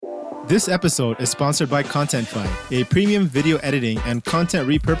This episode is sponsored by Contentify, a premium video editing and content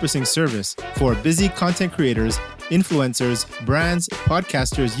repurposing service for busy content creators, influencers, brands,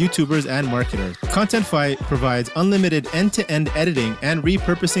 podcasters, YouTubers, and marketers. Contentify provides unlimited end-to-end editing and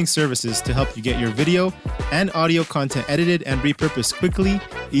repurposing services to help you get your video and audio content edited and repurposed quickly,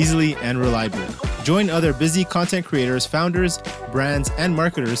 easily, and reliably. Join other busy content creators, founders, brands, and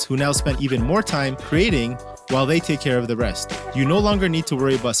marketers who now spend even more time creating while they take care of the rest. You no longer need to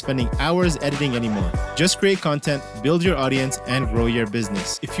worry about spending hours editing anymore. Just create content, build your audience, and grow your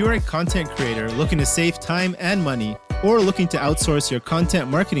business. If you're a content creator looking to save time and money, or looking to outsource your content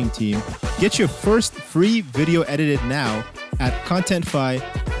marketing team, get your first free video edited now at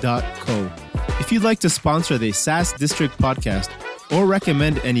contentify.co. If you'd like to sponsor the SaaS District podcast or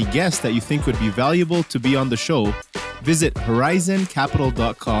recommend any guest that you think would be valuable to be on the show, visit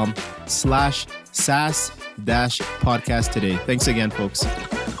horizoncapital.com/SaaS-podcast today. Thanks again, folks.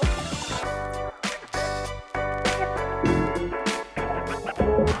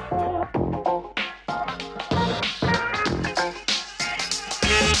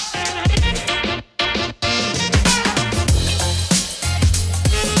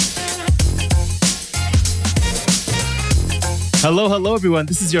 Hello, everyone.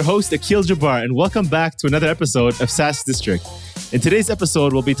 This is your host, Akil Jabbar, and welcome back to another episode of SaaS District. In today's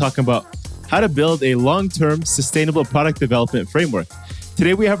episode, we'll be talking about how to build a long-term sustainable product development framework.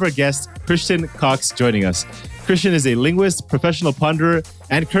 Today, we have our guest, Christian Cox, joining us. Christian is a linguist, professional ponderer,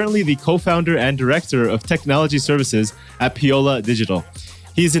 and currently the co-founder and director of technology services at Piola Digital.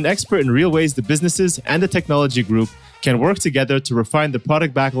 He's an expert in real ways the businesses and the technology group can work together to refine the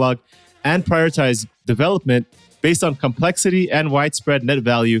product backlog and prioritize development based on complexity and widespread net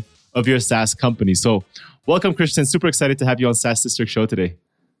value of your SaaS company. So welcome, Christian. Super excited to have you on SaaS District Show today.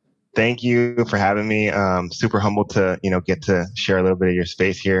 Thank you for having me. Super humbled to, get to share a little bit of your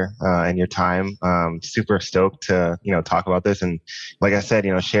space here and your time. Super stoked to, talk about this. And like I said,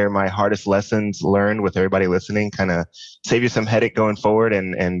 share my hardest lessons learned with everybody listening, kind of save you some headache going forward.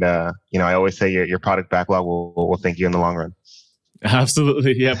 And I always say your product backlog will thank you in the long run.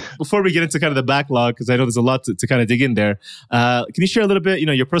 Absolutely. Yeah. Before we get into kind of the backlog, because I know there's a lot to kind of dig in there, can you share a little bit,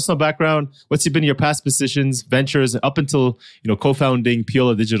 your personal background? What's been your past positions, ventures up until, co-founding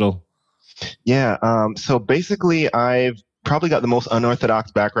Piola Digital? Yeah. So basically, I've probably got the most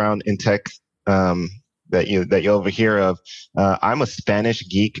unorthodox background in tech that you'll ever hear of. I'm a Spanish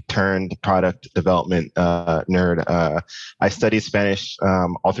geek turned product development nerd. I studied Spanish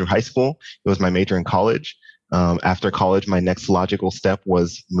all through high school. It was my major in college. After college, my next logical step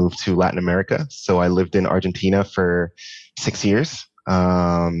was move to Latin America. So I lived in Argentina for 6 years.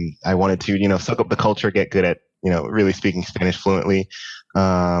 I wanted to, soak up the culture, get good at, really speaking Spanish fluently.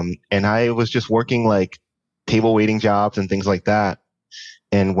 And I was just working like table waiting jobs and things like that.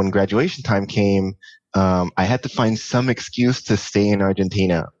 And when graduation time came, I had to find some excuse to stay in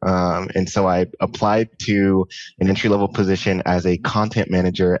Argentina. And so I applied to an entry-level position as a content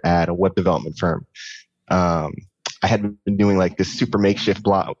manager at a web development firm. I had been doing like this super makeshift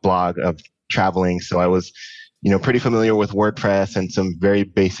blog of traveling. So I was, pretty familiar with WordPress and some very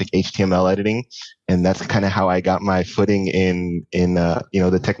basic HTML editing. And that's kind of how I got my footing in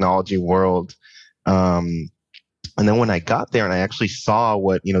the technology world. And then when I got there and I actually saw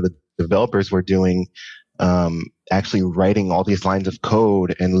what, the developers were doing, actually writing all these lines of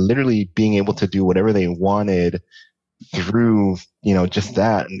code and literally being able to do whatever they wanted through, just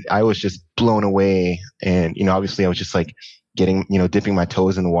that. And I was just blown away. And, obviously I was just like getting, dipping my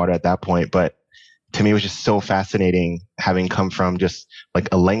toes in the water at that point. But to me, it was just so fascinating having come from just like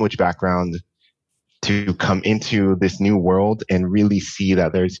a language background to come into this new world and really see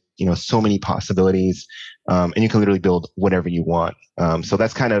that there's, so many possibilities. And you can literally build whatever you want. So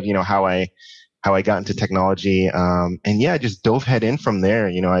that's kind of, how I got into technology. And yeah, I just dove head in from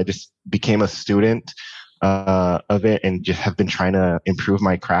there. I just became a student of it and just have been trying to improve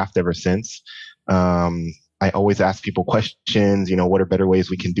my craft ever since. I always ask people questions, what are better ways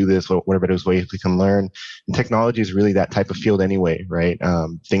we can do this? What are better ways we can learn? And technology is really that type of field anyway, right?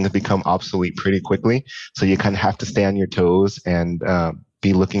 Things become obsolete pretty quickly. So you kind of have to stay on your toes and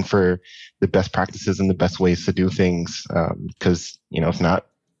be looking for the best practices and the best ways to do things. Because, if not,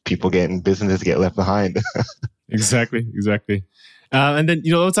 businesses get left behind. Exactly. And then,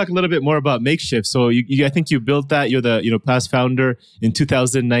 let's talk a little bit more about Makeshift. So I think you built that. You're the, past founder in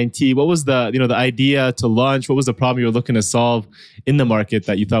 2019. What was the, the idea to launch? What was the problem you were looking to solve in the market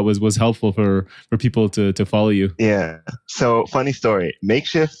that you thought was helpful for people to follow you? Yeah. So funny story.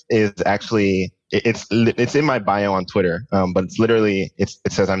 Makeshift is actually, it's in my bio on Twitter. But it's literally, it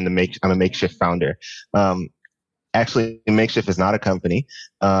says I'm a Makeshift founder. actually, Makeshift is not a company.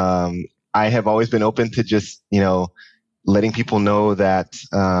 I have always been open to just, letting people know that,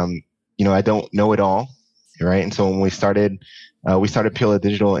 I don't know it all, right? And so when we started Pila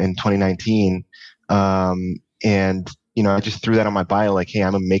Digital in 2019, and, I just threw that on my bio, like, hey,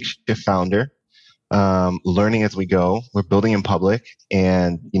 I'm a makeshift founder, learning as we go. We're building in public,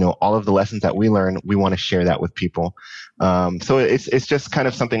 and, all of the lessons that we learn, we want to share that with people. So it's just kind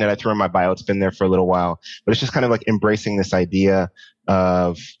of something that I threw in my bio. It's been there for a little while, but it's just kind of like embracing this idea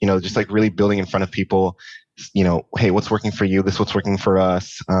of, just like really building in front of people, hey, what's working for you? This is what's working for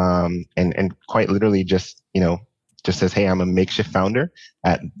us. And quite literally just, just says, hey, I'm a makeshift founder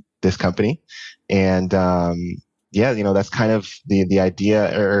at this company. And, that's kind of the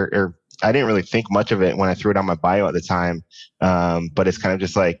idea, or I didn't really think much of it when I threw it on my bio at the time. But it's kind of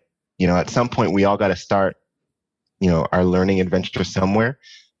just like, at some point we all got to start, our learning adventure somewhere.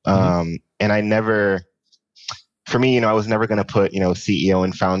 And for me, I was never going to put, CEO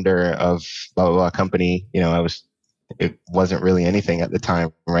and founder of blah, blah, blah company. It wasn't really anything at the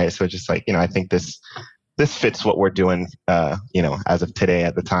time. Right. So it's just like, I think this fits what we're doing, as of today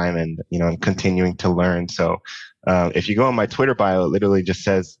at the time, and, I'm continuing to learn. So, if you go on my Twitter bio, it literally just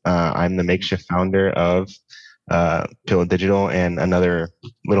says, I'm the makeshift founder of, Pila Digital and another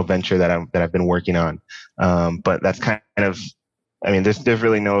little venture that I've been working on. But that's kind of, there's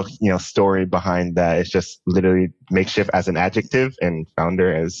really no, story behind that. It's just literally makeshift as an adjective and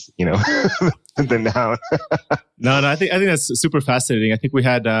founder as, the noun. No, I think that's super fascinating. I think we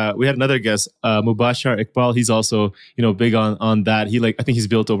had another guest, Mubashar Iqbal. He's also, big on that. I think he's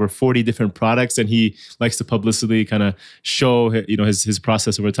built over 40 different products, and he likes to publicly kind of show, his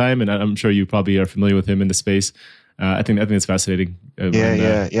process over time. And I'm sure you probably are familiar with him in the space. I think it's fascinating.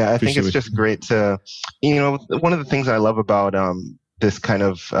 Yeah. I think it's just great to, one of the things I love about this kind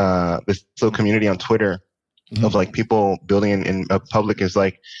of this little community on Twitter of like people building in public is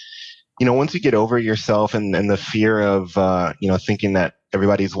like, once you get over yourself and the fear of thinking that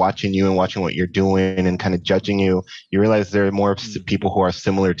everybody's watching you and watching what you're doing and kind of judging you, you realize there are more people who are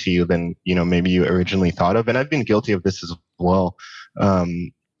similar to you than maybe you originally thought of. And I've been guilty of this as well.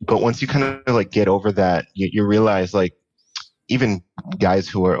 But once you kind of like get over that, you realize like even guys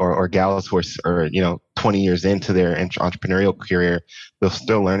who are or gals who are 20 years into their entrepreneurial career, they're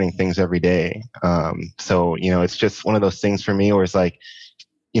still learning things every day. So it's just one of those things for me where it's like,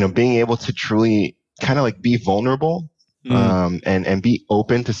 being able to truly kind of like be vulnerable, and be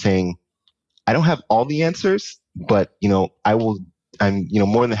open to saying, I don't have all the answers, but I'm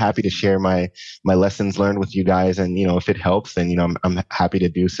more than happy to share my lessons learned with you guys, and if it helps, then I'm happy to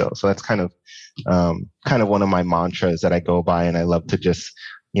do so. So that's kind of one of my mantras that I go by, and I love to just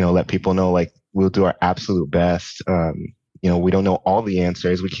let people know like we'll do our absolute best. We don't know all the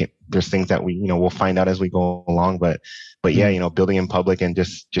answers. There's things that we'll find out as we go along, but yeah, building in public and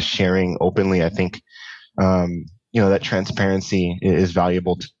just sharing openly, I think that transparency is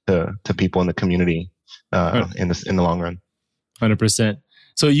valuable to people in the community in the long run. 100%.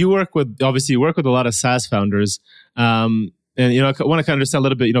 So you work with a lot of SaaS founders, and I want to kind of understand a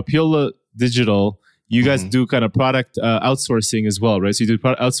little bit. Pila Digital, you guys do kind of product outsourcing as well, right? So you do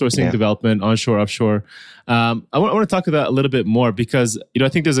outsourcing, development, onshore, offshore. I want to talk about that a little bit more because I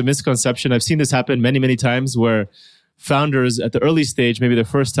think there's a misconception. I've seen this happen many, many times where founders at the early stage, maybe their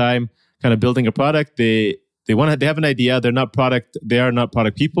first time kind of building a product, they have an idea. They are not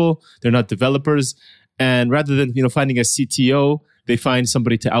product people. They're not developers. And rather than finding a CTO, they find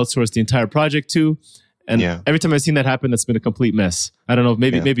somebody to outsource the entire project to. And every time I've seen that happen, that's been a complete mess. I don't know.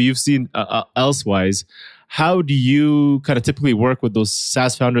 Maybe you've seen elsewise. How do you kind of typically work with those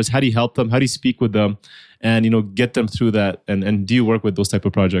SaaS founders? How do you help them? How do you speak with them, and get them through that? And do you work with those type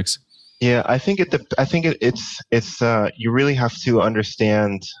of projects? Yeah, I think it's you really have to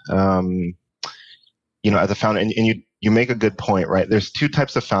understand, as a founder, and you make a good point, right? There's two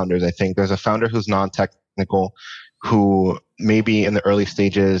types of founders. I think there's a founder who's non-technical, who maybe in the early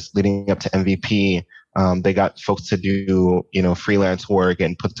stages leading up to MVP, they got folks to do, freelance work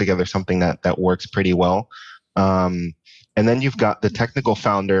and put together something that works pretty well. And then you've got the technical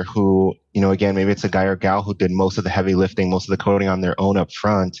founder who, again, maybe it's a guy or gal who did most of the heavy lifting, most of the coding on their own up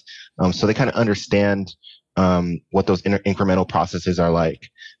front. So they kind of understand what those incremental processes are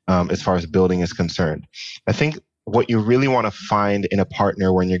like as far as building is concerned. I think what you really want to find in a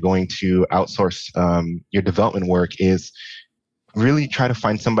partner when you're going to outsource your development work is really try to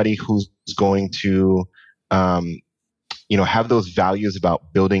find somebody who's going to have those values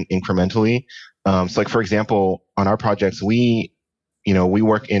about building incrementally. So like, for example, on our projects, we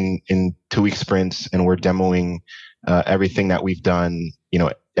work in 2-week sprints, and we're demoing everything that we've done,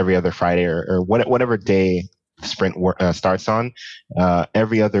 every other Friday or whatever day sprint starts on,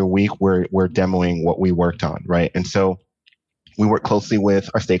 every other week we're demoing what we worked on, right? And so we work closely with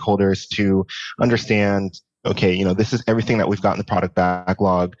our stakeholders to understand, okay, this is everything that we've got in the product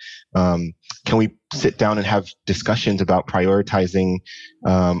backlog. Can we sit down and have discussions about prioritizing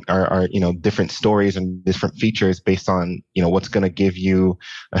our different stories and different features based on what's going to give you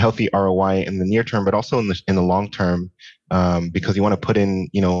a healthy ROI in the near term, but also in the long term, because you want to put in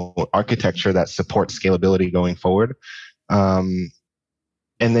architecture that supports scalability going forward. And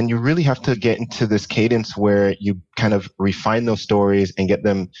then you really have to get into this cadence where you kind of refine those stories and get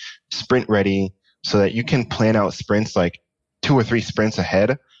them sprint ready so that you can plan out sprints like 2 or 3 sprints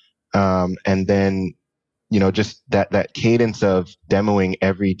ahead. And then, just that cadence of demoing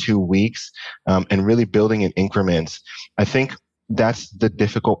every 2 weeks, and really building in increments. I think that's the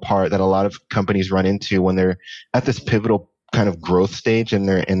difficult part that a lot of companies run into when they're at this pivotal kind of growth stage in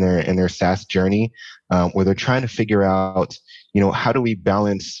their SaaS journey, where they're trying to figure out, how do we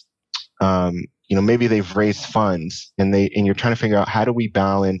balance, maybe they've raised funds and you're trying to figure out how do we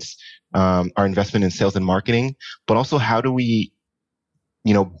balance our investment in sales and marketing, but also how do we,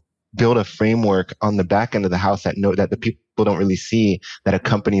 build a framework on the back end of the house that the people don't really see that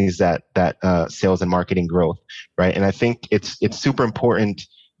accompanies that sales and marketing growth, right? And I think it's super important,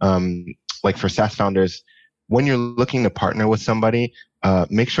 like for SaaS founders, when you're looking to partner with somebody,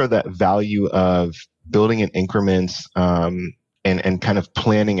 make sure that value of building in increments, and kind of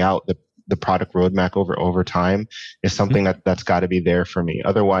planning out the product roadmap over time is something that's got to be there for me.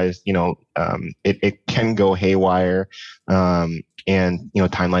 Otherwise, it can go haywire, and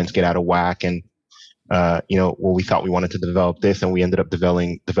timelines get out of whack, and we thought we wanted to develop this, and we ended up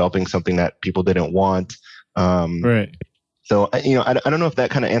developing something that people didn't want. Right. So I don't know if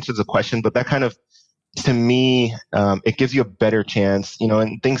that kind of answers the question, but that kind of, to me, it gives you a better chance,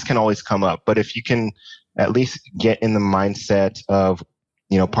 and things can always come up, but if you can at least get in the mindset of,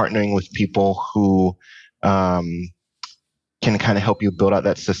 partnering with people who can kind of help you build out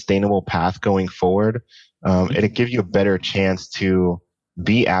that sustainable path going forward, it'll give you a better chance to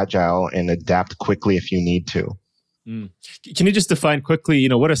be agile and adapt quickly if you need to. Can you just define quickly,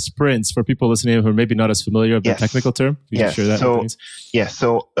 what are sprints for people listening who are maybe not as familiar with the technical term? Can you share that with us?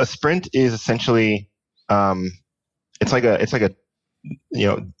 So a sprint is essentially, it's like a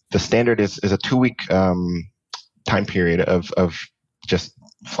the standard is a 2-week time period of just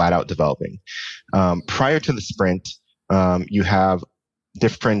flat out developing. Prior to the sprint, you have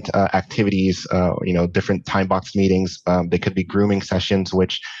different activities, different time box meetings. They could be grooming sessions,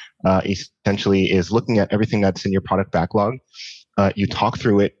 which essentially is looking at everything that's in your product backlog. You talk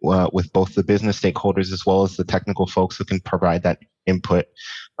through it with both the business stakeholders as well as the technical folks who can provide that input.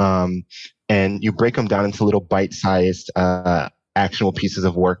 And you break them down into little bite-sized actionable pieces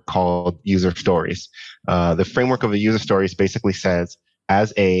of work called user stories. The framework of a user stories basically says,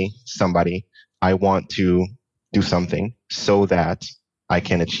 as somebody, I want to do something so that I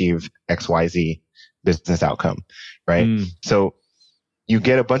can achieve XYZ business outcome, right? So you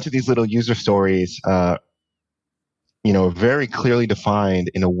get a bunch of these little user stories, very clearly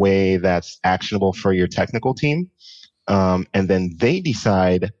defined in a way that's actionable for your technical team. And then they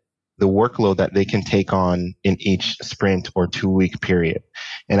decide the workload that they can take on in each sprint or 2-week period.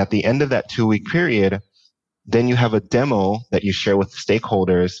 And at the end of that 2-week period, then you have a demo that you share with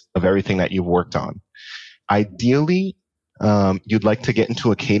stakeholders of everything that you've worked on. Ideally, you'd like to get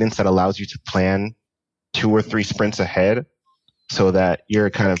into a cadence that allows you to plan 2 or 3 sprints ahead so that you're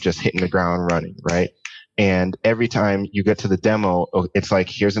kind of just hitting the ground running, right? And every time you get to the demo, it's like,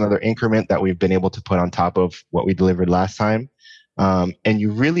 here's another increment that we've been able to put on top of what we delivered last time. And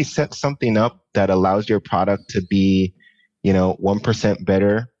you really set something up that allows your product to be, 1%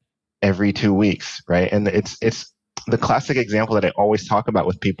 better every 2 weeks, right? And it's the classic example that I always talk about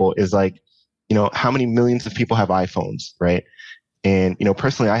with people is like, how many millions of people have iPhones, right? And,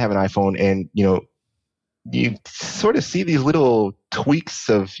 personally, I have an iPhone, and, you sort of see these little tweaks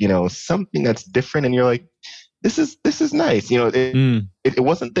of, something that's different, and you're like, this is nice. It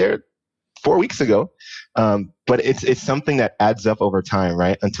wasn't there 4 weeks ago. But it's something that adds up over time,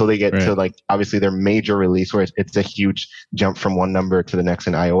 right? Until they get to like, obviously their major release where it's a huge jump from one number to the next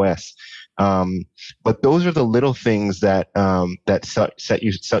in iOS. But those are the little things that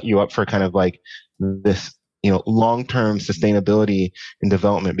set you up for kind of like this, long-term sustainability in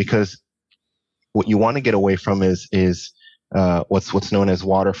development, because what you want to get away from is what's known as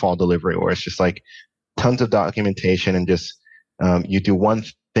waterfall delivery, where it's just like tons of documentation and just you do one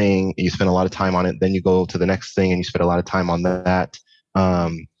thing, you spend a lot of time on it, then you go to the next thing and you spend a lot of time on that.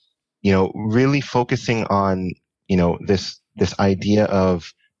 Really focusing on this idea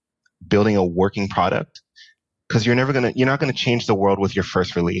of building a working product because you're not gonna change the world with your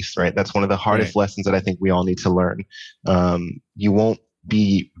first release, right? That's one of the hardest lessons that I think we all need to learn. You won't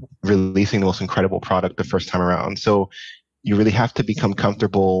be releasing the most incredible product the first time around. So you really have to become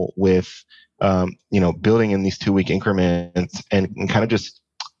comfortable with, building in these 2-week increments and kind of just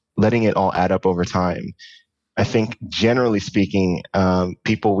letting it all add up over time. I think generally speaking,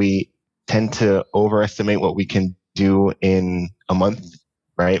 we tend to overestimate what we can do in a month,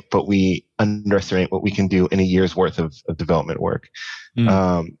 right? But we underestimate what we can do in a year's worth of development work.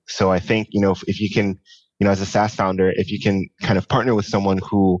 So I think, if you can, as a SaaS founder, if you can kind of partner with someone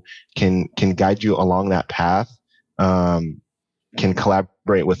who can guide you along that path, can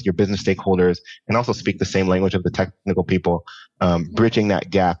collaborate with your business stakeholders and also speak the same language of the technical people, bridging that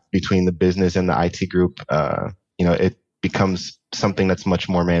gap between the business and the IT group, it becomes something that's much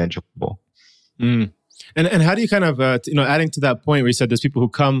more manageable. And how do you kind of, adding to that point where you said there's people who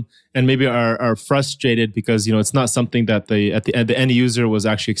come and maybe are frustrated because, it's not something that the end user was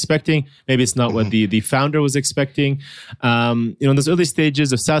actually expecting. Maybe it's not what the founder was expecting. In those early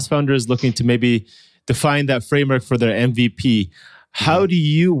stages of SaaS founders looking to maybe define that framework for their MVP, how do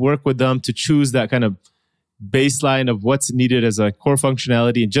you work with them to choose that kind of baseline of what's needed as a core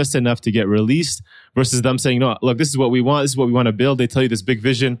functionality and just enough to get released versus them saying, no, look, this is what we want. This is what we want to build. They tell you this big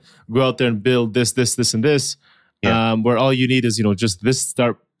vision, go out there and build this, and this, where all you need is, just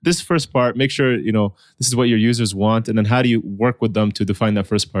this first part, make sure, this is what your users want. And then how do you work with them to define that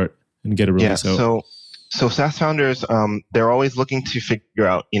first part and get a release out? So SaaS founders, they're always looking to figure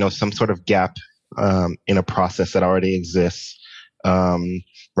out, some sort of gap in a process that already exists.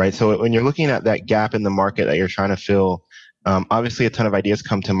 Right. So when you're looking at that gap in the market that you're trying to fill, obviously a ton of ideas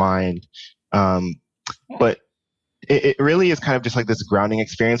come to mind. But it really is kind of just like this grounding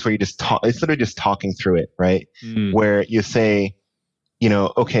experience where you just talk, it's literally just talking through it, right? Where you say,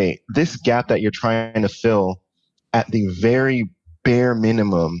 okay, this gap that you're trying to fill at the very bare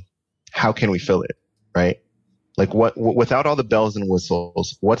minimum, how can we fill it? Right. Like without all the bells and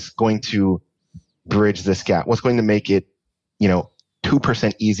whistles, what's going to bridge this gap? What's going to make it,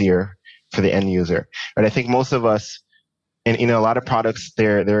 2% easier for the end user? Right. I think most of us, and a lot of products,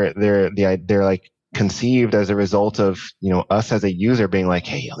 they're like conceived as a result of us as a user being like,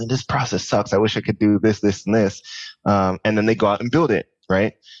 hey, this process sucks. I wish I could do this, and this, and then they go out and build it.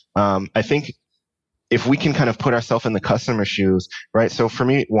 Right. I think if we can kind of put ourselves in the customer's shoes, right? So for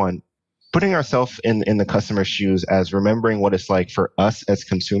me, putting ourselves in the customer's shoes as remembering what it's like for us as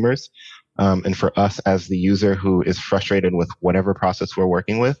consumers. And for us as the user who is frustrated with whatever process we're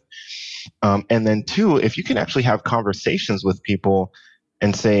working with. And then 2, if you can actually have conversations with people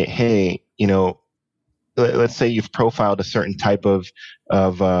and say, hey, let's say you've profiled a certain type of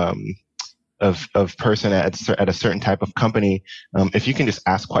person at a certain type of company. If you can just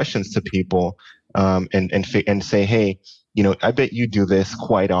ask questions to people and say, hey, I bet you do this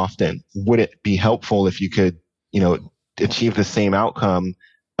quite often. Would it be helpful if you could, achieve the same outcome?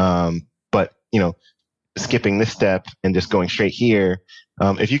 But, skipping this step and just going straight here.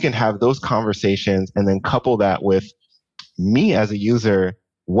 If you can have those conversations and then couple that with me as a user,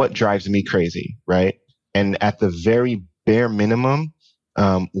 what drives me crazy, right? And at the very bare minimum,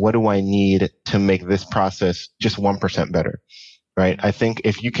 what do I need to make this process just 1% better, right? I think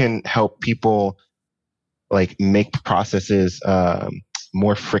if you can help people like make processes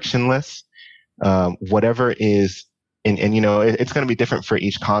more frictionless, whatever is and it's going to be different for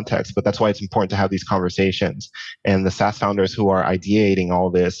each context, but that's why it's important to have these conversations. And the SaaS founders who are ideating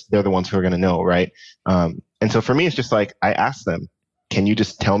all this, they're the ones who are going to know, right? And so for me, it's just like I ask them, can you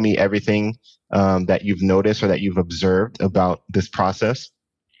just tell me everything that you've noticed or that you've observed about this process?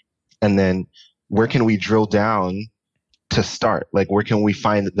 And then where can we drill down to start? Like, where can we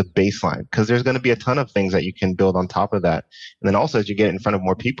find the baseline? Because there's going to be a ton of things that you can build on top of that. And then also, as you get in front of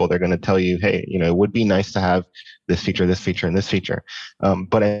more people, they're going to tell you, hey, it would be nice to have this feature, and this feature.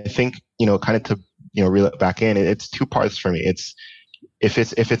 But I think, kind of to, reel it back in, it's 2 parts for me. It's if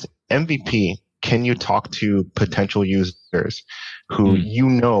it's MVP, can you talk to potential users who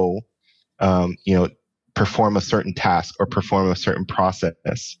perform a certain task or perform a certain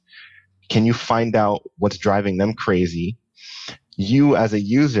process? Can you find out what's driving them crazy? You as a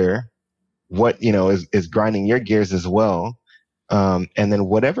user, what is grinding your gears as well, and then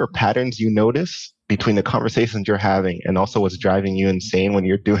whatever patterns you notice between the conversations you're having and also what's driving you insane when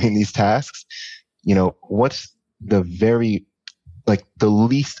you're doing these tasks, what's the the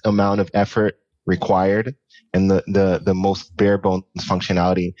least amount of effort required and the most bare bones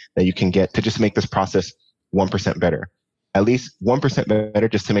functionality that you can get to just make this process 1% better. At least 1% better,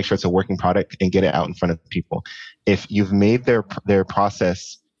 just to make sure it's a working product and get it out in front of people. If you've made their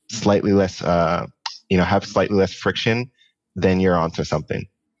process slightly less, have slightly less friction, then you're onto something.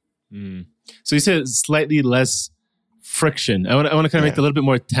 So you said slightly less friction. I want to kind of make it a little bit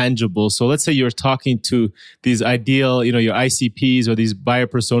more tangible. So let's say you're talking to these ideal, your ICPs or these buyer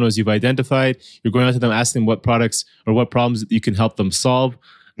personas you've identified. You're going out to them, asking them what products or what problems you can help them solve.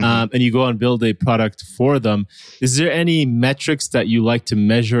 And you go and build a product for them. Is there any metrics that you like to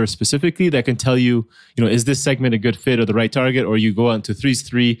measure specifically that can tell you, is this segment a good fit or the right target? Or you go on to 3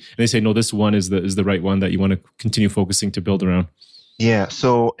 and they say, no, this one is the right one that you want to continue focusing to build around? Yeah.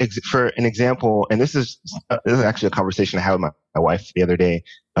 So for an example, and this is actually a conversation I had with my wife the other day,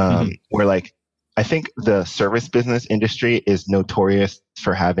 where I think the service business industry is notorious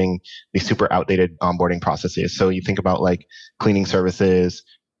for having these super outdated onboarding processes. So you think about cleaning services,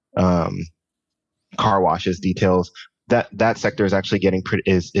 car washes, details. That sector is actually getting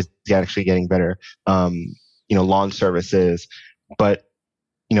actually getting better. Lawn services, but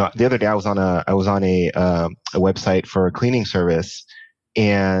the other day I was on a website for a cleaning service,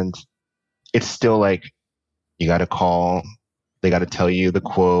 and it's still you got to call, they got to tell you the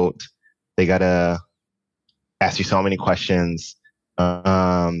quote, they got to ask you so many questions,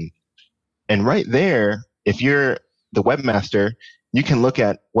 and right there, if you're the webmaster, you can look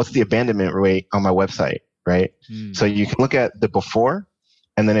at what's the abandonment rate on my website, right? So you can look at the before,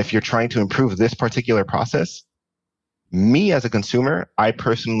 and then if you're trying to improve this particular process, me as a consumer, I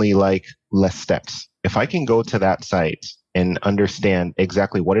personally like less steps. If I can go to that site and understand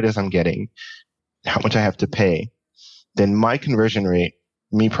exactly what it is I'm getting, how much I have to pay, then my conversion rate,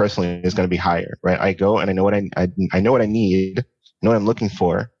 me personally, is going to be higher, right? I go and I know what I know what I need, know what I'm looking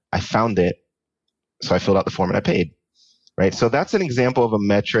for. I found it, so I filled out the form and I paid, right? So that's an example of a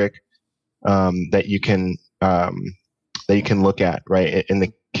metric that you can look at, right? In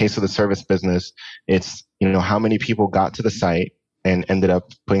the case of the service business, it's how many people got to the site and ended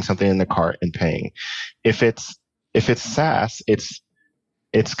up putting something in the cart and paying. If it's SaaS, it's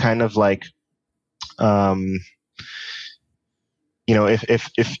kind of like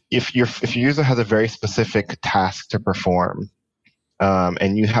if your user has a very specific task to perform,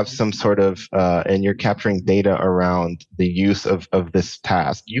 and you have some sort of and you're capturing data around the use of this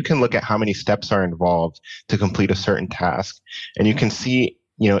task, you can look at how many steps are involved to complete a certain task, and you can see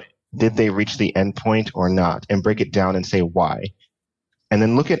did they reach the endpoint or not, and break it down and say why, and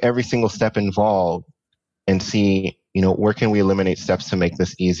then look at every single step involved and see where can we eliminate steps to make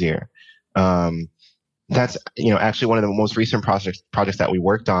this easier. That's actually one of the most recent projects that we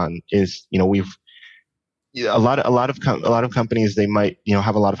worked on is we've a lot of companies, they might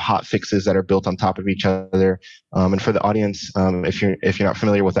have a lot of hot fixes that are built on top of each other. And for the audience, if you're not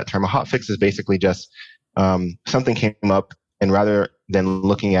familiar with that term, a hot fix is basically just something came up, and rather than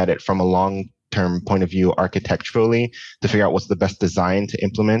looking at it from a long-term point of view architecturally to figure out what's the best design to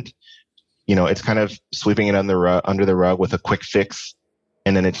implement, it's kind of sweeping it under the rug with a quick fix,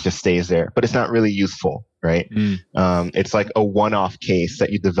 and then it just stays there. But it's not really useful, right? It's like a one-off case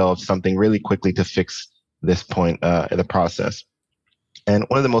that you develop something really quickly to fix this point in the process. And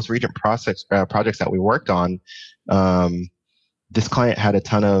one of the most recent projects that we worked on, this client had a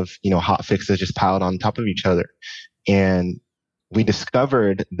ton of hot fixes just piled on top of each other, and we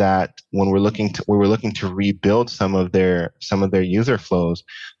discovered that when we were looking to rebuild some of their user flows,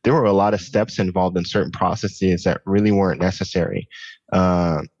 there were a lot of steps involved in certain processes that really weren't necessary,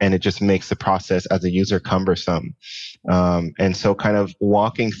 and it just makes the process as a user cumbersome. And so, kind of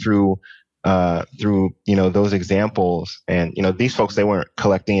walking through those examples, and these folks, they weren't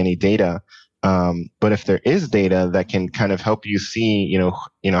collecting any data, but if there is data that can kind of help you see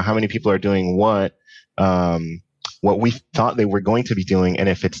how many people are doing what we thought they were going to be doing, and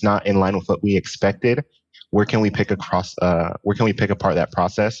if it's not in line with what we expected, where can we pick apart that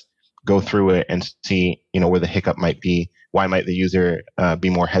process, go through it, and see where the hiccup might be? Why might the user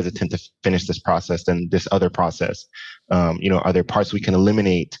be more hesitant to finish this process than this other process? Are there parts we can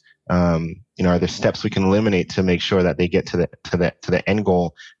eliminate? Are there steps we can eliminate to make sure that they get to the end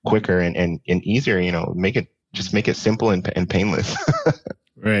goal quicker and easier? Make it simple and painless.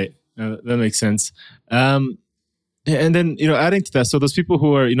 Right. That makes sense. And then, adding to that, so those people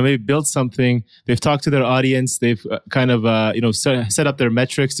who are, maybe built something, they've talked to their audience, they've kind of, set up their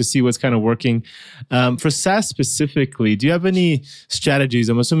metrics to see what's kind of working. For SaaS specifically, do you have any strategies?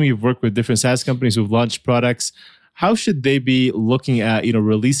 I'm assuming you've worked with different SaaS companies who've launched products. How should they be looking at,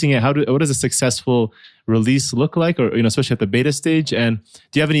 releasing it? What does a successful release look like, or, especially at the beta stage? And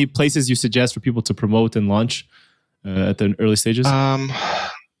do you have any places you suggest for people to promote and launch at the early stages?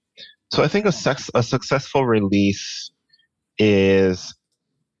 So I think a successful release is,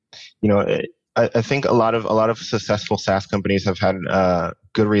 I think a lot of successful SaaS companies have had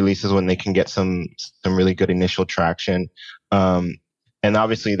good releases when they can get some really good initial traction. And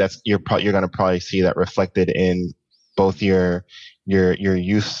obviously you're going to probably see that reflected in both your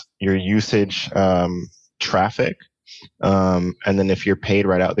usage, traffic, and then if you're paid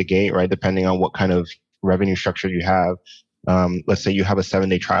right out the gate, right, depending on what kind of revenue structure you have. Let's say you have a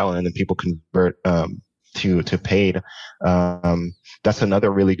 7-day trial and then people convert to paid. That's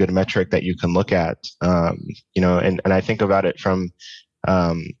another really good metric that you can look at. And I think about it from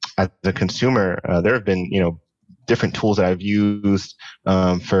as a consumer, there have been different tools that I've used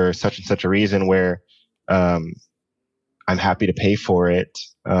for such and such a reason where I'm happy to pay for it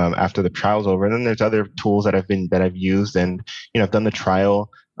after the trial's over. And then there's other tools that I've used, and I've done the trial,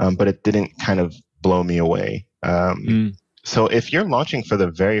 but it didn't kind of blow me away. So if you're launching for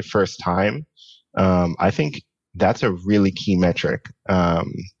the very first time, I think that's a really key metric.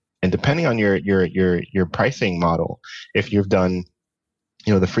 And depending on your pricing model, if you've done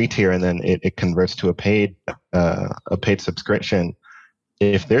the free tier and then it converts to a paid subscription,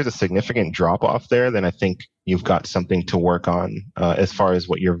 if there's a significant drop off there, then I think you've got something to work on as far as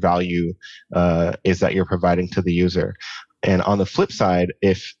what your value is that you're providing to the user. And on the flip side,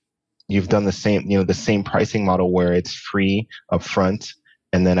 if you've done the same pricing model where it's free upfront,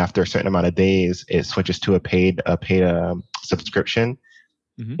 and then after a certain amount of days, it switches to a paid subscription.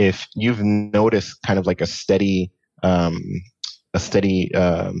 Mm-hmm. If you've noticed kind of like a steady path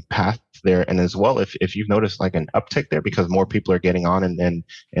there, and as well if you've noticed like an uptick there because more people are getting on and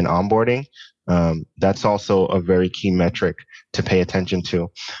onboarding, that's also a very key metric to pay attention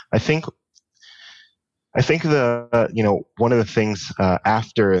to. I think one of the things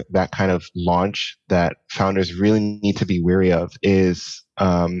after that kind of launch that founders really need to be wary of is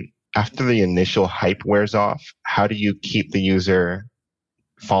after the initial hype wears off, how do you keep the user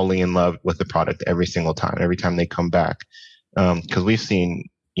falling in love with the product every time they come back? Because we've seen,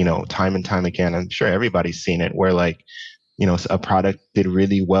 time and time again, I'm sure everybody's seen it, where a product did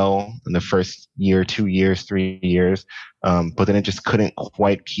really well in the first year, 2 years, 3 years, but then it just couldn't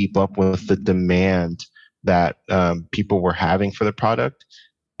quite keep up with the demand that people were having for the product.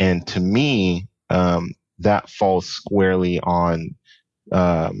 And to me, that falls squarely on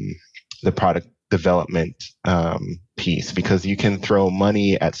the product development piece, because you can throw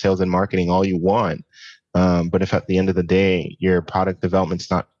money at sales and marketing all you want. But if at the end of the day, your product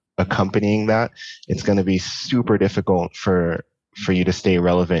development's not accompanying that, it's going to be super difficult for you to stay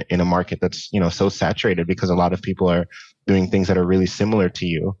relevant in a market that's, so saturated, because a lot of people are doing things that are really similar to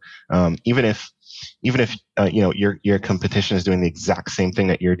you. Even if your competition is doing the exact same thing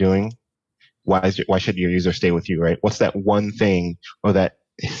that you're doing, why should your user stay with you, right? What's that one thing or that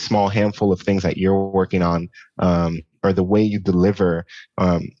small handful of things that you're working on, or the way you deliver,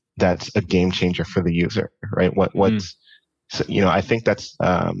 that's a game changer for the user, right? So, I think that's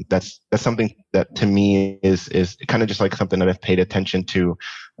something that to me is kind of just like something that I've paid attention to.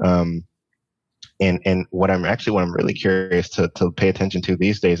 And what I'm really curious to pay attention to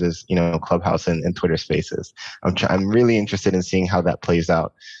these days is, Clubhouse and Twitter Spaces. I'm really interested in seeing how that plays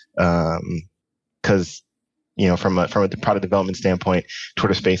out. Cause, from a product development standpoint,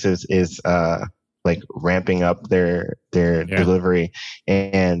 Twitter Spaces is, like ramping up their delivery,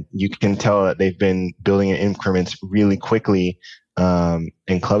 and you can tell that they've been building in increments really quickly.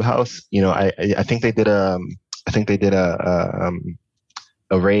 In Clubhouse, I think they did a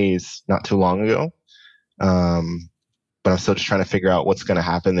raise not too long ago, but I'm still just trying to figure out what's going to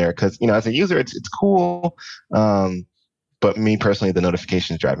happen there, because as a user it's cool, but me personally, the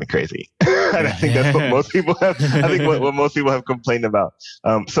notifications drive me crazy. And I think that's what most people have. I think what most people have complained about.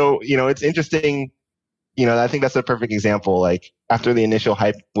 So it's interesting. I think that's a perfect example. Like after the initial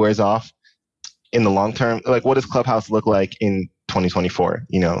hype wears off, in the long term, like what does Clubhouse look like in 2024?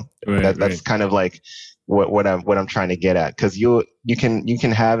 That's kind of like what I'm trying to get at. Because you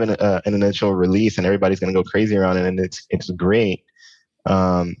can have an initial release and everybody's going to go crazy around it, and it's great.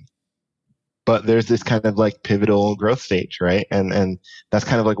 But there's this kind of like pivotal growth stage, right? And that's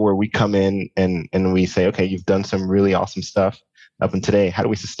kind of like where we come in and we say, okay, you've done some really awesome stuff up until today. How do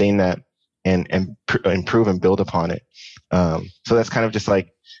we sustain that and improve and build upon it? So that's kind of just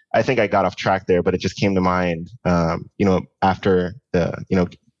like, I think I got off track there, but it just came to mind, after the,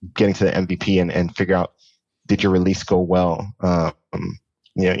 getting to the MVP and figure out, did your release go well?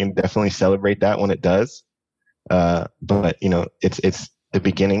 You definitely celebrate that when it does. But it's the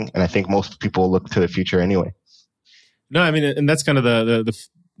beginning, and I think most people look to the future anyway. No, I mean, and that's kind of the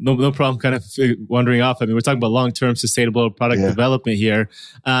no problem kind of wandering off. I mean, we're talking about long-term sustainable product development here.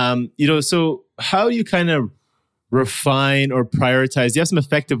 So how do you kind of refine or prioritize? Do you have some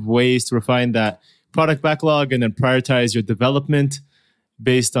effective ways to refine that product backlog and then prioritize your development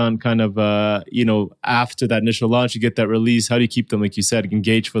based on kind of, after that initial launch, you get that release? How do you keep them, like you said,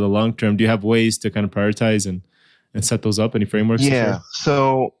 engaged for the long term? Do you have ways to kind of prioritize and set those up? Any frameworks? Yeah.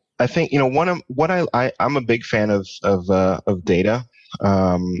 So I think, I'm a big fan of data.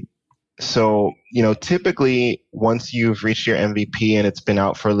 So, typically once you've reached your MVP and it's been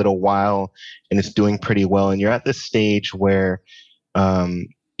out for a little while and it's doing pretty well, and you're at this stage where, a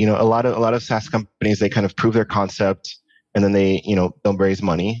lot of SaaS companies, they kind of prove their concept and then they'll raise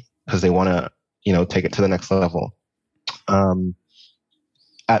money because they want to, take it to the next level.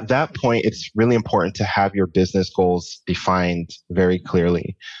 At that point, it's really important to have your business goals defined very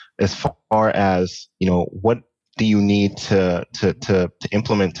clearly as far as, what do you need to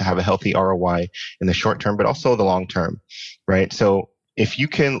implement to have a healthy ROI in the short term, but also the long term, right? So if you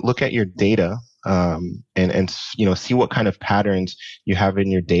can look at your data and see what kind of patterns you have in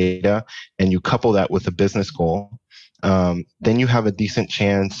your data, and you couple that with a business goal, then you have a decent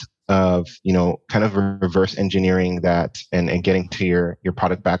chance of kind of reverse engineering that and getting to your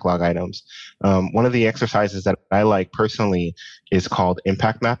product backlog items. One of the exercises that I like personally is called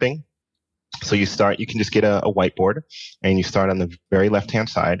impact mapping. So you can just get a whiteboard and you start on the very left-hand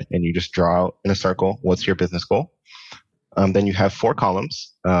side and you just draw out in a circle what's your business goal. Then you have 4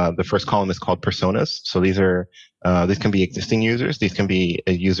 columns. The first column is called personas. So these can be existing users. These can be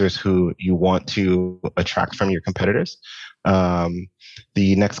users who you want to attract from your competitors.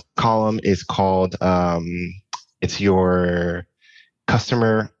 The next column is called, it's your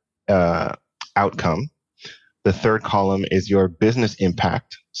customer outcome. The third column is your business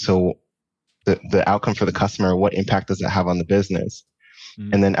impact. So the outcome for the customer, what impact does it have on the business?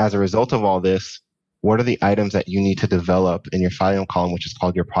 Mm-hmm. And then as a result of all this, what are the items that you need to develop in your final column, which is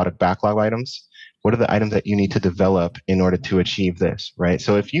called your product backlog items? What are the items that you need to develop in order to achieve this, right?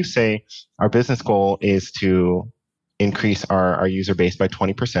 So if you say our business goal is to increase our user base by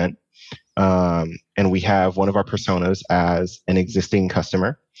 20%, and we have one of our personas as an existing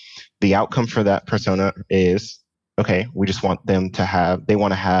customer, the outcome for that persona is, okay, we just want them to have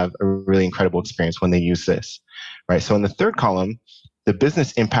a really incredible experience when they use this, right? So in the third column, the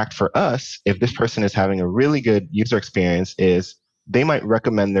business impact for us, if this person is having a really good user experience, is they might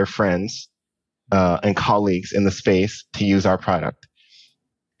recommend their friends and colleagues in the space to use our product.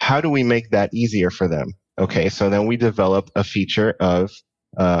 How do we make that easier for them? Okay, so then we develop a feature of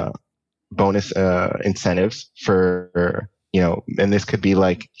bonus incentives for, and this could be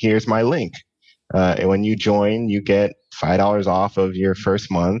like, here's my link. And when you join, you get $5 off of your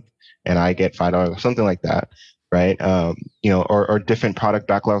first month, and I get $5, something like that, right? Or different product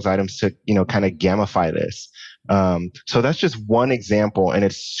backlogs items to, kind of gamify this. So that's just one example, and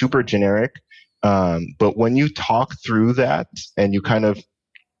it's super generic. But when you talk through that and you kind of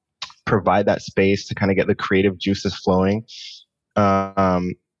provide that space to kind of get the creative juices flowing,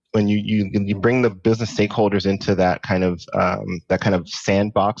 when you bring the business stakeholders into that kind of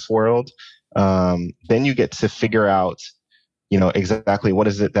sandbox world, then you get to figure out, exactly what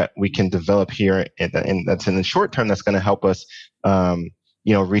is it that we can develop here, and that's in the short term that's going to help us,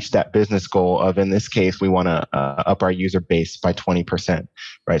 reach that business goal of, in this case, we want to up our user base by 20%,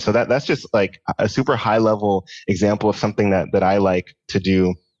 right? So that's just like a super high level example of something that I like to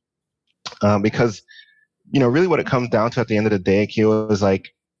do, because, really what it comes down to at the end of the day, Q, is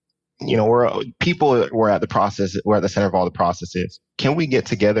like, we're at the center of all the processes. Can we get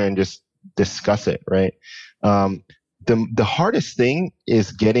together and just discuss it, right? The hardest thing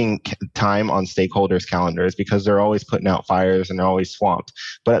is getting time on stakeholders' calendars, because they're always putting out fires and they're always swamped.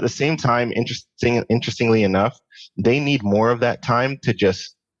 But at the same time, interestingly enough, they need more of that time to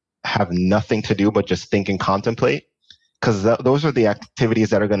just have nothing to do but just think and contemplate, because those are the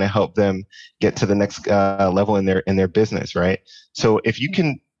activities that are going to help them get to the next level in their business, right? So if you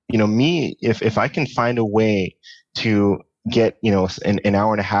can, if I can find a way to get an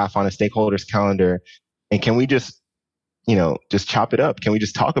hour and a half on a stakeholder's calendar, and can we just chop it up? Can we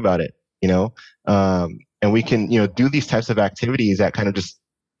just talk about it? And we can do these types of activities that kind of just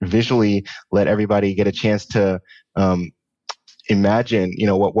visually let everybody get a chance to imagine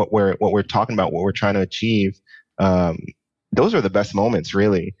what we're talking about, what we're trying to achieve. Those are the best moments,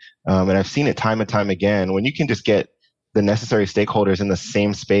 really. And I've seen it time and time again, when you can just get the necessary stakeholders in the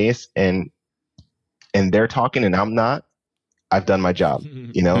same space and they're talking and I'm not, I've done my job.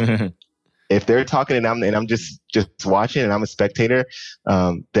 If they're talking and I'm just watching and I'm a spectator,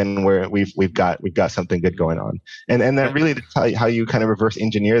 then we've got something good going on. And that really how you kind of reverse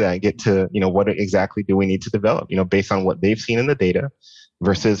engineer that and get to what exactly do we need to develop, based on what they've seen in the data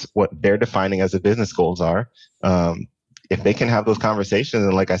versus what they're defining as the business goals are. If they can have those conversations,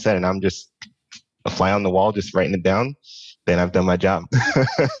 and like I said, and I'm just a fly on the wall, just writing it down, then I've done my job.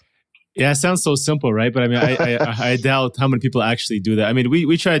 Yeah, it sounds so simple, right? But I mean, I doubt how many people actually do that. I mean,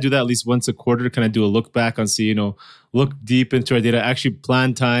 we try to do that at least once a quarter, kind of do a look back on, see, look deep into our data, actually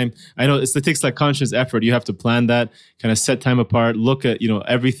plan time. I know it takes like conscious effort. You have to plan that, kind of set time apart, look at,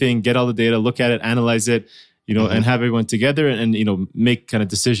 everything, get all the data, look at it, analyze it, and have everyone together and make kind of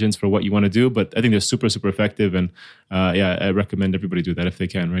decisions for what you want to do. But I think they're super, super effective. And I recommend everybody do that if they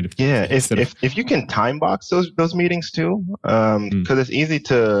can, right? If you can time box those meetings too, because it's easy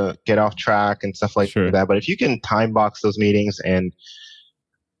to get off track and stuff like that. But if you can time box those meetings and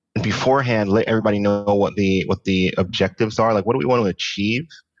beforehand let everybody know what the objectives are, like what do we want to achieve,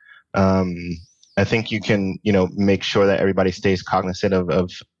 I think you can make sure that everybody stays cognizant of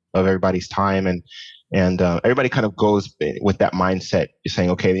everybody's time and everybody kind of goes with that mindset, saying,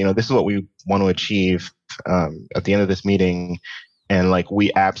 okay, this is what we want to achieve at the end of this meeting, and like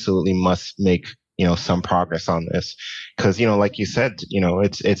we absolutely must make some progress on this, because like you said,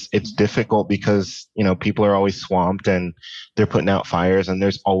 it's difficult because people are always swamped and they're putting out fires, and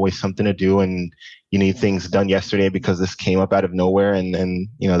there's always something to do, and you need things done yesterday because this came up out of nowhere, and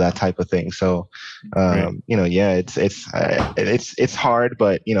that type of thing. So it's hard,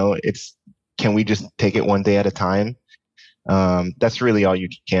 but can we just take it one day at a time? That's really all you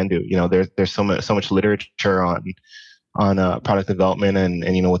can do. There's so much literature on product development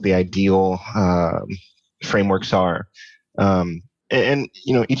and what the ideal frameworks are.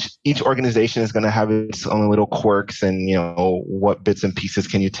 Each organization is going to have its own little quirks and what bits and pieces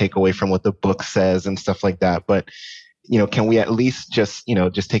can you take away from what the book says and stuff like that. But can we at least just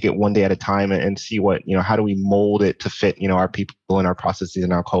take it one day at a time and see what, how do we mold it to fit, our people and our processes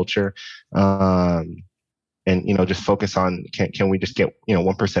and our culture? And, just focus on, can we just get,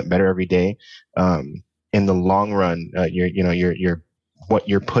 1% better every day? In the long run, your what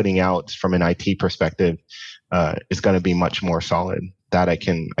you're putting out from an IT perspective, is going to be much more solid. That I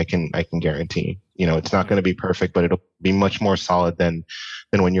can guarantee. It's not going to be perfect, but it'll be much more solid than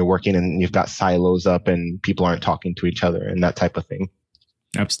when you're working and you've got silos up and people aren't talking to each other and that type of thing.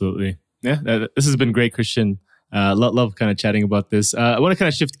 Absolutely. Yeah. This has been great, Christian. Love kind of chatting about this. I want to kind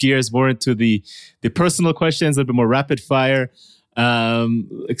of shift gears more into the personal questions, a little bit more rapid fire.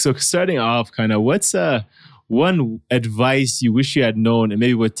 So starting off, kind of what's one advice you wish you had known and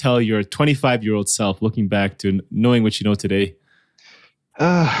maybe would tell your 25-year-old self looking back to knowing what you know today?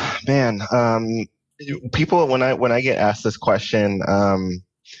 Man, people, when I get asked this question,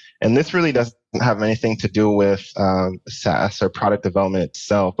 and this really doesn't have anything to do with SaaS or product development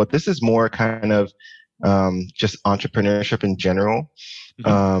itself, but this is more kind of just entrepreneurship in general.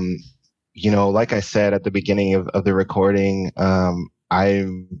 Like I said at the beginning of the recording,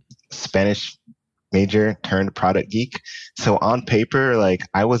 I'm Spanish major turned product geek. So on paper, like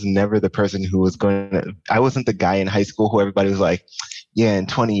I was never the person who was I wasn't the guy in high school who everybody was like, yeah, in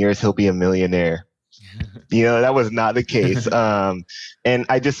 20 years, he'll be a millionaire. That was not the case. And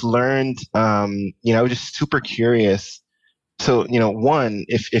I just learned, I was just super curious. So, one,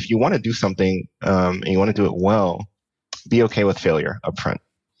 if you want to do something, and you want to do it well, be okay with failure up front.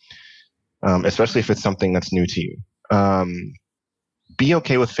 Especially if it's something that's new to you. Be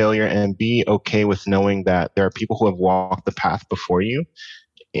okay with failure and be okay with knowing that there are people who have walked the path before you,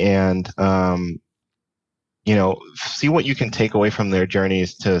 and, see what you can take away from their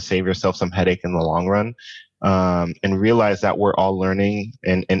journeys to save yourself some headache in the long run. And realize that we're all learning,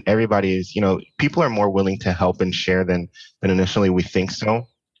 and everybody's, people are more willing to help and share than initially we think so.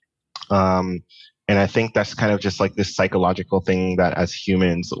 And I think that's kind of just like this psychological thing that as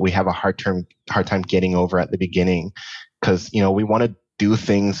humans, we have a hard time getting over at the beginning, because, we want to do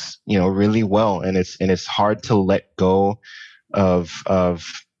things, really well. And it's hard to let go of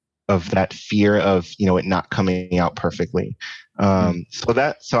that fear of, it not coming out perfectly.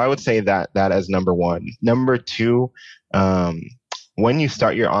 So I would say that as number one. Number two, when you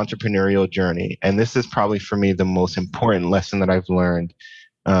start your entrepreneurial journey, and this is probably for me the most important lesson that I've learned,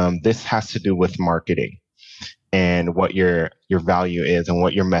 this has to do with marketing and what your value is and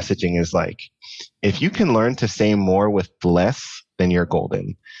what your messaging is like. If you can learn to say more with less, then you're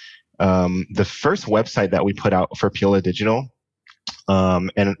golden. The first website that we put out for Pula Digital,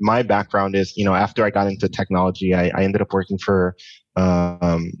 and my background is, after I got into technology, I ended up working for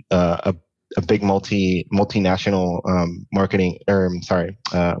a big multinational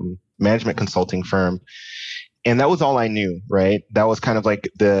management consulting firm. And that was all I knew, right? That was kind of like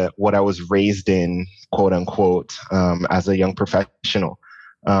what I was raised in, quote unquote, as a young professional.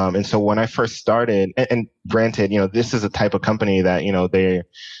 And so when I first started, and granted, this is a type of company that,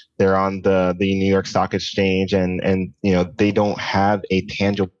 they're on the New York Stock Exchange, and they don't have a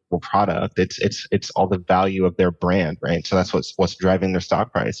tangible valuable product. It's all the value of their brand, right? So that's what's driving their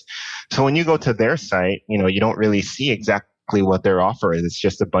stock price. So when you go to their site, you don't really see exactly what their offer is. It's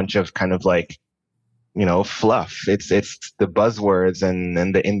just a bunch of kind of like, fluff. It's the buzzwords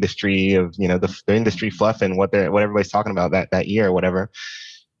and the industry of, the industry fluff and what everybody's talking about that year or whatever.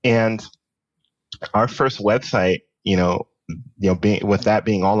 And our first website, with that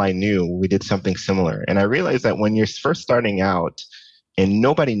being all I knew, we did something similar. And I realized that when you're first starting out and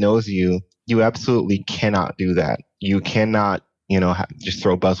nobody knows you, you absolutely cannot do that. You cannot, just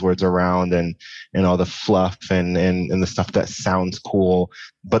throw buzzwords around and all the fluff and the stuff that sounds cool,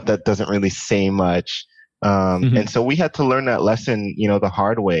 but that doesn't really say much. And so we had to learn that lesson, the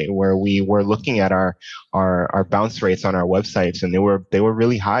hard way, where we were looking at our bounce rates on our websites, and they were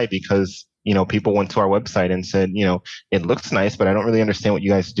really high because, people went to our website and said, it looks nice, but I don't really understand what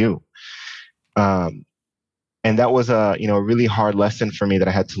you guys do. And that was a really hard lesson for me that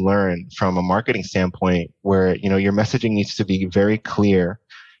I had to learn from a marketing standpoint, where, your messaging needs to be very clear.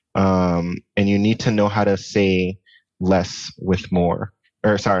 And you need to know how to say less with more,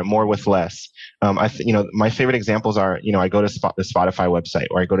 or sorry, more with less. My favorite examples are, I go to the Spotify website,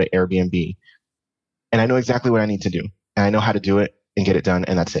 or I go to Airbnb, and I know exactly what I need to do, and I know how to do it and get it done,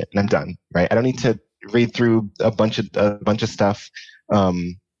 and that's it. And I'm done, right? I don't need to read through a bunch of stuff.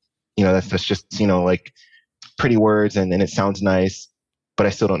 That's just, like pretty words and it sounds nice, but I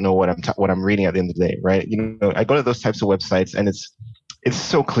still don't know what I'm reading at the end of the day, right? I go to those types of websites, and it's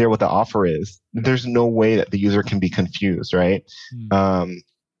so clear what the offer is. There's no way that the user can be confused, right? And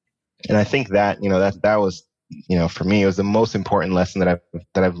I think that that was, for me, it was the most important lesson that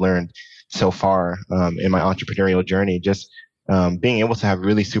I've learned so far in my entrepreneurial journey. Just being able to have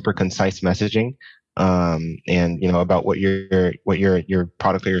really super concise messaging, and about what your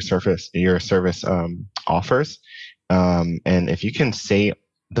product or your service offers. And if you can say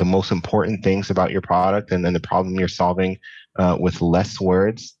the most important things about your product and then the problem you're solving with less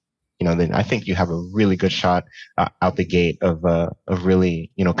words, then I think you have a really good shot out the gate of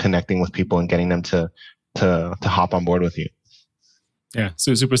really connecting with people and getting them to hop on board with you. Yeah,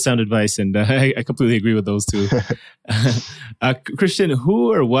 so super sound advice, and I completely agree with those two. Christian,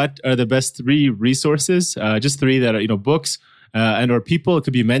 who or what are the best 3 resources? Just 3 that are books and or people. It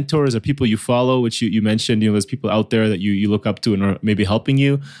could be mentors or people you follow, which you mentioned. There's people out there that you look up to and are maybe helping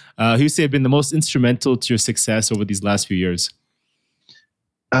you. Who you say have been the most instrumental to your success over these last few years?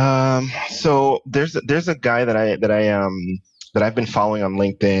 So there's a guy that I've been following on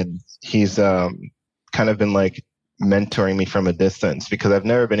LinkedIn. He's kind of been like mentoring me from a distance, because I've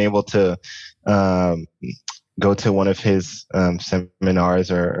never been able to go to one of his seminars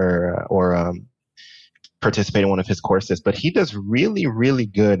or participate in one of his courses. But he does really, really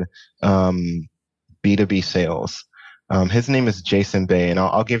good B2B sales. His name is Jason Bay, and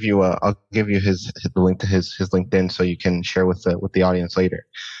I'll give you the link to his LinkedIn so you can share with the audience later.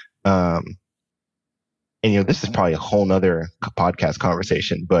 And this is probably a whole nother podcast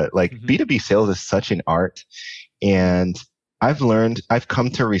conversation, but like B2B sales is such an art. And I've come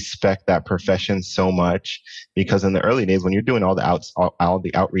to respect that profession so much, because in the early days, when you're doing all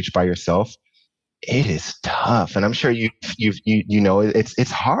the outreach by yourself, it is tough. And I'm sure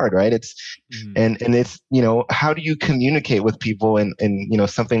it's hard, right? And it's, how do you communicate with people and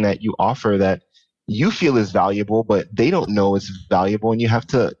something that you offer that you feel is valuable, but they don't know is valuable, and you have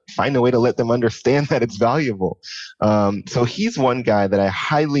to find a way to let them understand that it's valuable. So he's one guy that I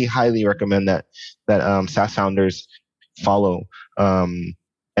highly, highly recommend that SaaS founders follow.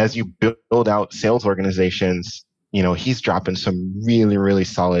 As you build out sales organizations, he's dropping some really, really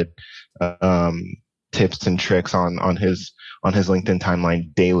solid tips and tricks on his LinkedIn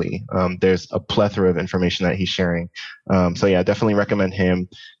timeline daily. There's a plethora of information that he's sharing. So yeah, definitely recommend him.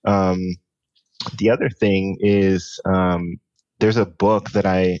 The other thing is, there's a book that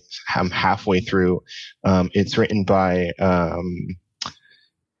I am halfway through. It's written by,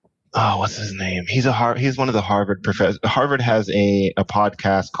 what's his name? He's one of the Harvard professors. Harvard has a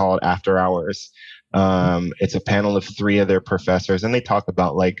podcast called After Hours. It's a panel of 3 of their professors, and they talk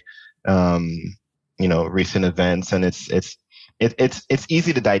about recent events, and it's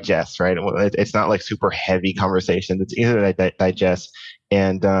easy to digest, right? It's not like super heavy conversations. It's easy to digest.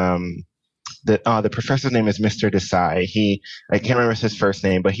 And the professor's name is Mr. Desai. I can't remember his first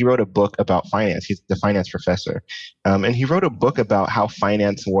name, but he wrote a book about finance. He's the finance professor. And he wrote a book about how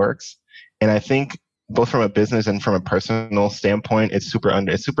finance works. And I think both from a business and from a personal standpoint, it's super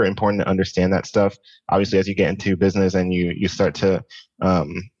important to understand that stuff. Obviously, as you get into business and you start to,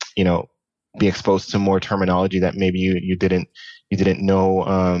 be exposed to more terminology that maybe you didn't know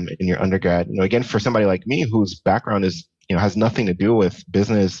in your undergrad. Again, for somebody like me whose background is has nothing to do with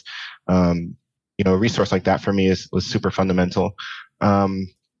business. A resource like that for me was super fundamental. And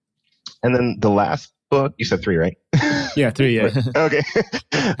then the last book, you said 3, right? Yeah, 3. Yeah. Okay.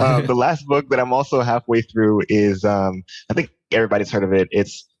 The last book that I'm also halfway through is, I think everybody's heard of it. I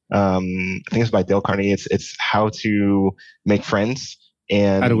think it's by Dale Carnegie. It's How to Make Friends.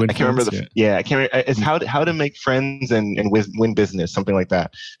 And How to Win I can't Friends, remember I can't remember. It's how to make friends and win business, something like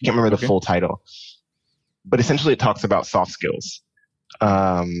that. I can't remember the full title, but essentially it talks about soft skills.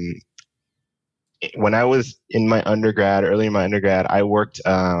 When I was early in my undergrad, I worked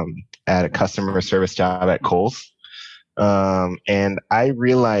at a customer service job at Kohl's. And I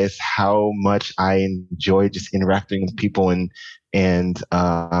realized how much I enjoy just interacting with people and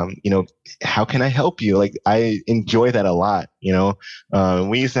how can I help you? Like, I enjoy that a lot.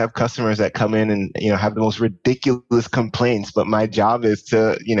 We used to have customers that come in and, have the most ridiculous complaints, but my job is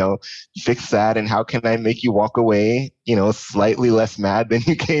to, fix that. And how can I make you walk away, slightly less mad than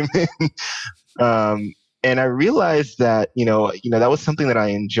you came in? And I realized that, that was something that I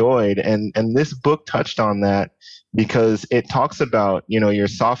enjoyed. And this book touched on that because it talks about, your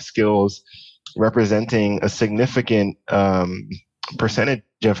soft skills representing a significant percentage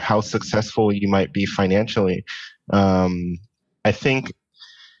of how successful you might be financially. I think,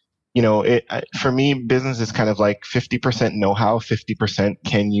 for me, business is kind of like 50% know-how, 50%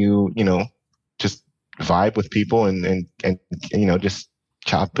 can you, just vibe with people and just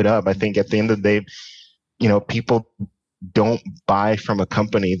chop it up. I think at the end of the day, people don't buy from a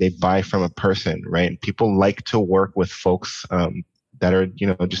company, they buy from a person, right? People like to work with folks that are,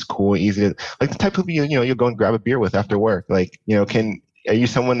 just cool, easy to, like the type of people, you'll go and grab a beer with after work. Like, are you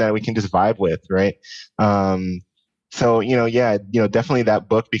someone that we can just vibe with, right? So, definitely that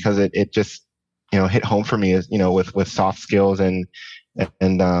book, because it just, hit home for me, is, with soft skills and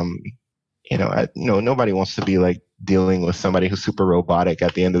nobody wants to be like dealing with somebody who's super robotic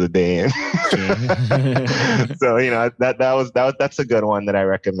at the end of the day. So, that's a good one that I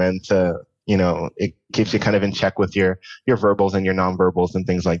recommend to, it keeps you kind of in check with your verbals and your nonverbals and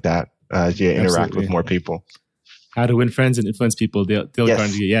things like that as you interact with more people. How to Win Friends and Influence People, Dale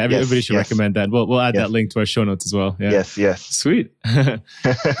Carnegie. Yeah, everybody should recommend that. We'll add that link to our show notes as well. Yeah. Yes. Sweet.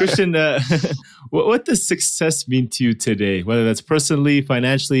 Christian, what does success mean to you today? Whether that's personally,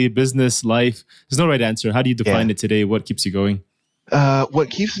 financially, business, life, there's no right answer. How do you define it today? What keeps you going? What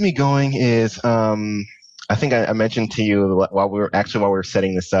keeps me going is, I think I mentioned to you while we were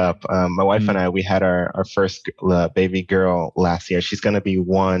setting this up, my wife and I, we had our first baby girl last year. She's going to be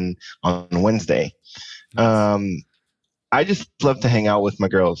 1 on Wednesday. I just love to hang out with my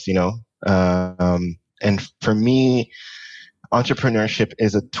girls, and for me, entrepreneurship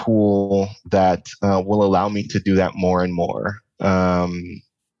is a tool that will allow me to do that more and more.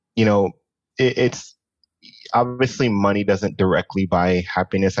 It's obviously money doesn't directly buy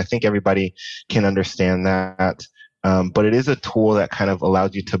happiness. I think everybody can understand that. But it is a tool that kind of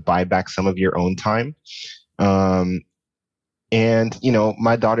allows you to buy back some of your own time. And,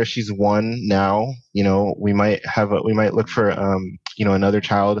 my daughter, she's 1 now, we might look for, another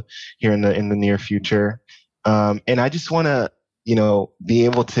child here in the near future. And I just want to, be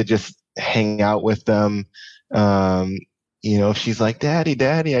able to just hang out with them. If she's like, Daddy,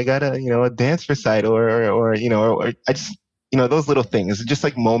 I got a dance recital or I just, those little things, just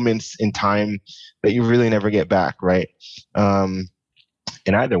like moments in time that you really never get back. Right. And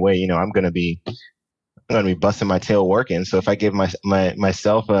either way, I'm going to be busting my tail working. So if I give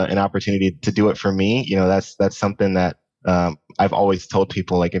myself an opportunity to do it for me, that's something that I've always told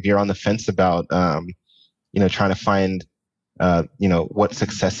people. Like, if you're on the fence about trying to find what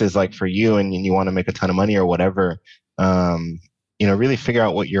success is like for you, and you want to make a ton of money or whatever, really figure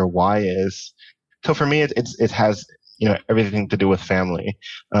out what your why is. So for me, it has everything to do with family.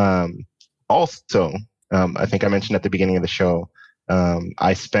 Also, I think I mentioned at the beginning of the show,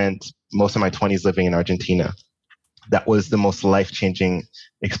 I spent most of my 20s living in Argentina. That was the most life-changing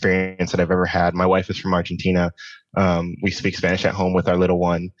experience that I've ever had. My wife is from Argentina. We speak Spanish at home with our little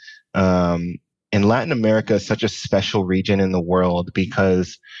one. And Latin America is such a special region in the world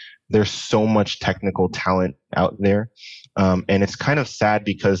because there's so much technical talent out there. And it's kind of sad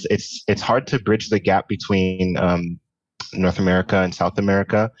because it's hard to bridge the gap between North America and South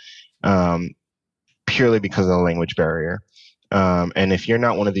America, purely because of the language barrier. And if you're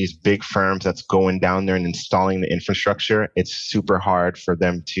not one of these big firms that's going down there and installing the infrastructure, it's super hard for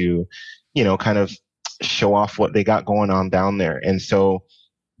them to, kind of show off what they got going on down there. And so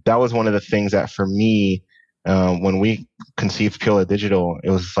that was one of the things that for me, when we conceived Pure Digital, it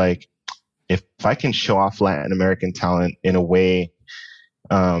was like, if I can show off Latin American talent in a way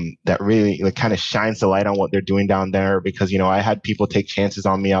that really like kind of shines the light on what they're doing down there. Because, I had people take chances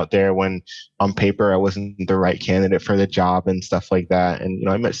on me out there when on paper I wasn't the right candidate for the job and stuff like that. And,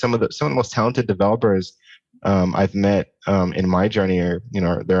 I met some of the most talented developers I've met in my journey are,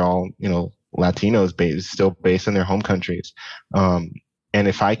 they're all, Latinos still based in their home countries. And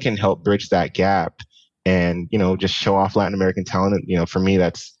if I can help bridge that gap and, just show off Latin American talent, for me,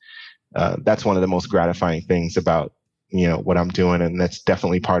 that's one of the most gratifying things about, what I'm doing. And that's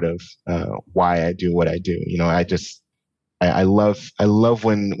definitely part of why I do what I do. I love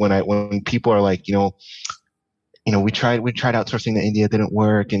when people are like, we tried outsourcing to India, it didn't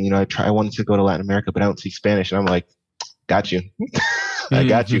work. And, I wanted to go to Latin America, but I don't speak Spanish. And I'm like, got you. I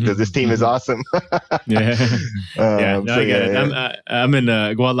got you because this team is awesome. Yeah, I get it. I'm in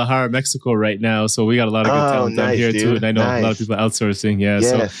Guadalajara, Mexico right now, so we got a lot of good talent down here too, and I know a lot of people outsourcing. Yeah,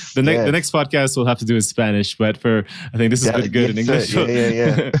 yes, so the next podcast we'll have to do in Spanish, but I think this has been good in English.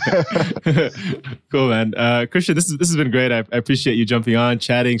 Yeah. Cool, man. Christian, this has been great. I appreciate you jumping on,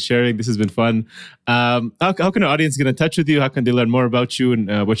 chatting, sharing. This has been fun. How can our audience get in touch with you? How can they learn more about you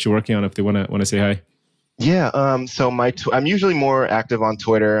and what you're working on if they want to say hi? Yeah. So I'm usually more active on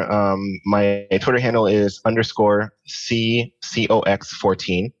Twitter. My Twitter handle is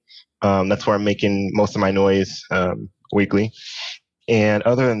 _CCOX14. That's where I'm making most of my noise weekly. And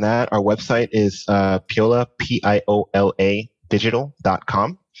other than that, our website is Piola, PIOLA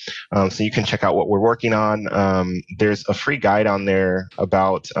digital.com. So you can check out what we're working on. There's a free guide on there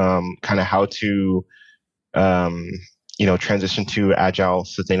about kind of how to transition to agile,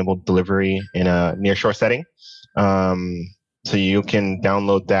 sustainable delivery in a nearshore setting. So you can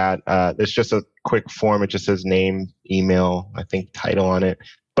download that. There's just a quick form. It just says name, email, I think title on it,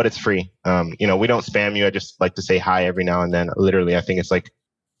 but it's free. We don't spam you. I just like to say hi every now and then. Literally, I think it's like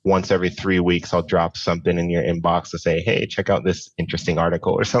once every 3 weeks, I'll drop something in your inbox to say, hey, check out this interesting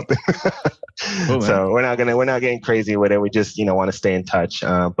article or something. Cool, so we're not getting crazy with it. We just, want to stay in touch.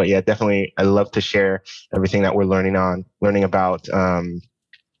 But yeah, definitely, I love to share everything that we're learning about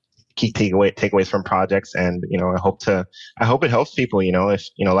key takeaways from projects. And, I hope it helps people, if,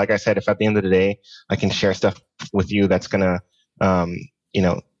 like I said, if at the end of the day, I can share stuff with you that's going to,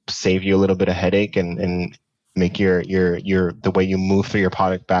 save you a little bit of headache and make your the way you move through your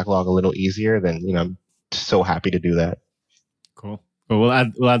product backlog a little easier, then I'm so happy to do that. Cool. Well,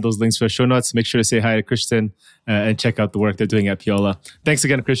 we'll add those links for show notes. Make sure to say hi to Christian and check out the work they're doing at Piola. Thanks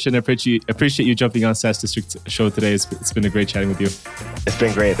again, Christian. I appreciate you jumping on SaaS District show today. It's been a great chatting with you. It's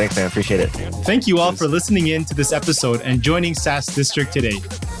been great. Thanks, man. Appreciate it. Thank you all for listening in to this episode and joining SaaS District today.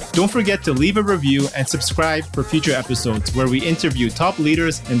 Don't forget to leave a review and subscribe for future episodes where we interview top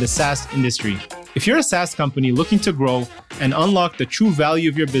leaders in the SaaS industry. If you're a SaaS company looking to grow and unlock the true value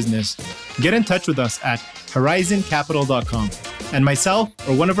of your business, get in touch with us at horizoncapital.com. And myself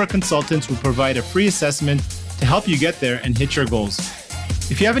or one of our consultants will provide a free assessment to help you get there and hit your goals.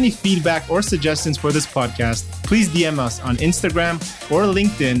 If you have any feedback or suggestions for this podcast, please DM us on Instagram or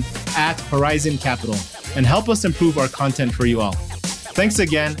LinkedIn at Horizon Capital and help us improve our content for you all. Thanks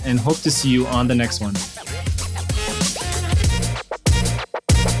again and hope to see you on the next one.